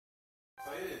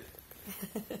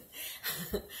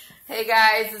Hey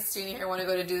guys, it's Regina here. I want to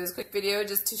go to do this quick video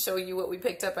just to show you what we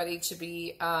picked up at HEB.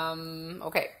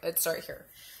 Okay, let's start here.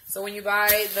 So when you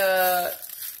buy the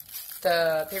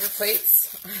paper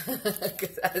plates,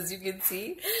 because as you can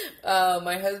see,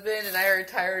 my husband and I are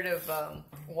tired of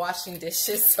washing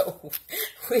dishes, so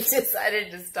we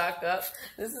decided to stock up.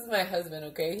 This is my husband,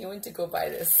 okay? He went to go buy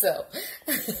this, so.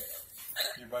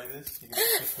 You buy this? You get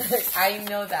this. I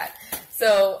know that.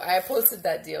 So I posted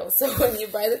that deal. So when you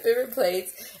buy the paper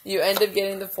plates, you end up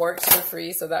getting the forks for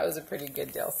free. So that was a pretty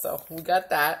good deal. So we got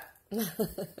that.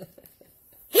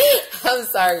 I'm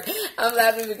sorry. I'm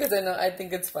laughing because I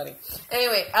think it's funny.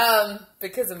 Anyway,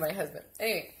 because of my husband.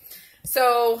 Anyway,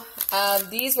 so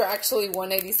these were actually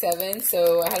 $1.97.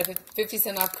 So I had a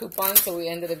 50-cent off coupon. So we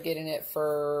ended up getting it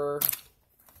for,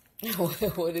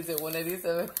 what is it?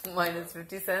 $1.87 minus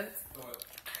 50 cents.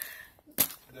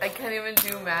 I can't even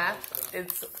do math.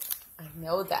 I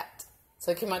know that.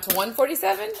 So it came out to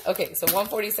 $1.47? Okay, so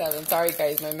 $1.47. Sorry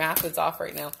guys, my math is off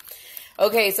right now.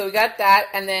 Okay, so we got that,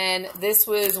 and then this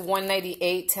was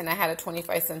 $1.98, and I had a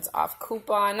 25 cents off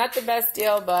coupon. Not the best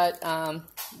deal, but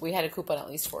we had a coupon at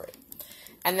least for it.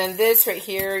 And then this right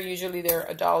here, usually they're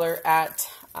 $1 at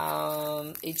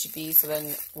HEB, so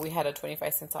then we had a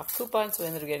 25 cents off coupon, so we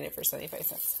ended up getting it for 75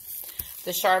 cents.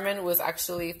 The Charmin was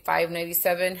actually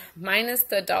 $5.97 minus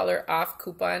the $1 off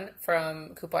coupon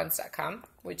from coupons.com,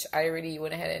 which I already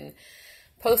went ahead and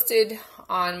posted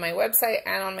on my website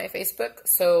and on my Facebook.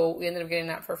 So we ended up getting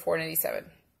that for $4.97.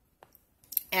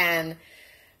 And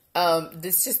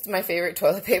this is just my favorite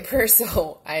toilet paper,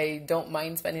 so I don't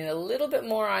mind spending a little bit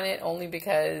more on it only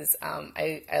because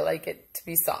I like it to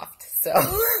be soft. So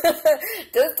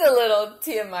just a little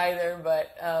TMI there,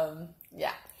 but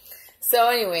yeah. So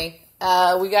anyway,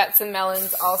 we got some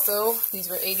melons also. These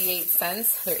were 88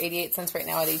 cents. They're 88 cents right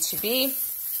now at HEB.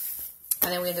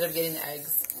 And then we ended up getting the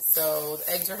eggs. So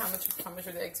the eggs are how much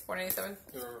were the eggs? $4.97?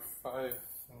 They were $5.90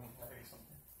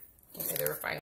 something. Okay, they were $5.